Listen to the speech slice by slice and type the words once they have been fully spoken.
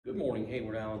morning,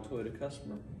 Hayward Allen Toyota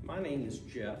customer. My name is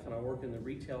Jeff and I work in the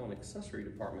retail and accessory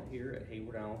department here at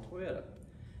Hayward Allen Toyota.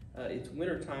 It's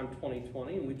wintertime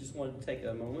 2020 and we just wanted to take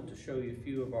a moment to show you a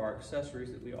few of our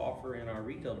accessories that we offer in our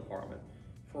retail department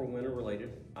for winter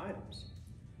related items.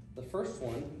 The first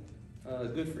one,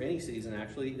 good for any season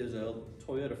actually, is a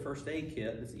Toyota first aid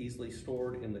kit that's easily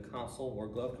stored in the console or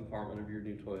glove compartment of your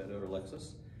new Toyota or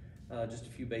Lexus. Just a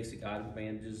few basic items,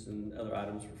 bandages and other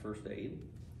items for first aid.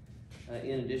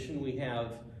 In addition, we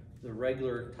have the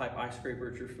regular type eye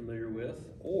scraper that you're familiar with,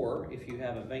 or if you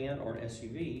have a van or an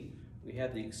SUV, we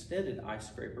have the extended eye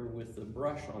scraper with the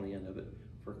brush on the end of it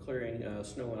for clearing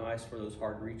snow and ice for those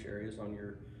hard to reach areas on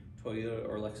your Toyota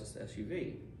or Lexus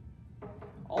SUV.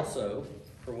 Also,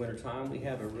 for wintertime, we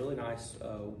have a really nice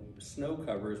snow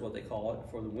cover is what they call it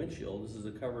for the windshield. This is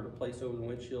a cover to place over the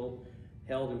windshield,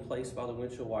 held in place by the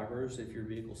windshield wipers if your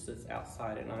vehicle sits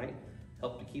outside at night.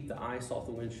 Help to keep the ice off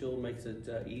the windshield, makes it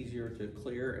easier to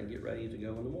clear and get ready to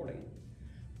go in the morning.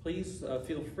 Please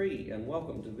feel free and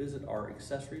welcome to visit our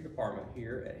accessory department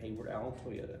here at Hayward Allen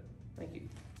Toyota. Thank you.